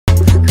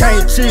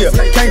Can't chill,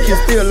 can't get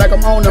still like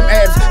I'm on them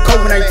ads.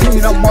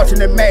 COVID-19, I'm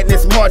marching in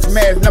madness, March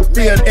madness, and I'm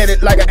still at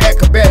it like an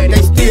acrobat.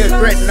 They still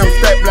threatening, I'm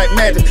strapped like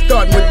magic.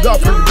 Starting with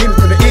golf from the beginning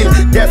to the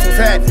end. That's what's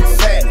happening.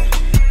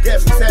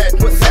 That's what's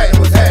happening. What's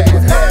happening? What's happening?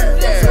 What's happening?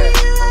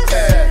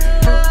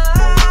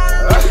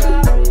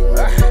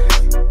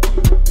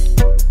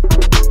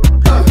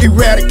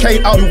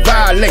 Eradicate all who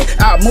violate.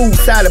 I move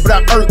silent, but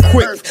I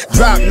earthquake.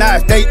 Drop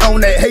knives, they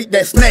own that hate,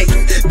 that snake,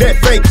 that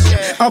fake.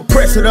 I'm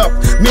pressing up,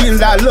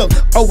 $1,000,000 look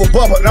over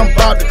bubble. I'm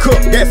about to cook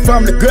that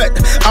from the gut,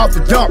 off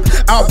the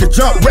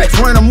jump, Rex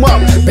run them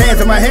up. Bands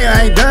in my hand,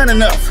 I ain't done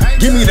enough.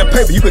 Give me the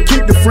paper, you can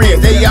keep the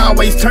friends. They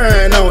always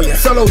turn on you.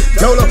 Solo,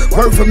 Dolo,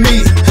 work for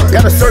me.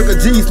 Got a circle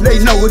of G's, they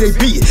know who they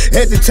be.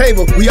 At the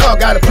table, we all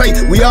gotta play,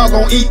 we all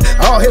gon' eat.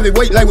 All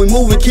heavyweight like we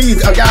moving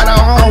keys. I got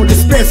our own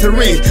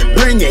dispensary.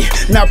 Bring it,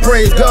 now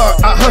praise God.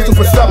 I hustle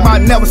for something, I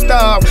never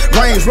starve.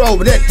 Range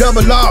Rover, that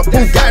double R,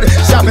 Bugatti,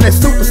 shopping at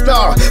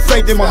Superstar.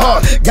 Faith in my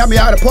heart, got me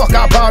out of the park,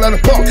 I ball out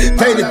of the park.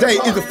 Day to day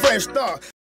is a fresh start.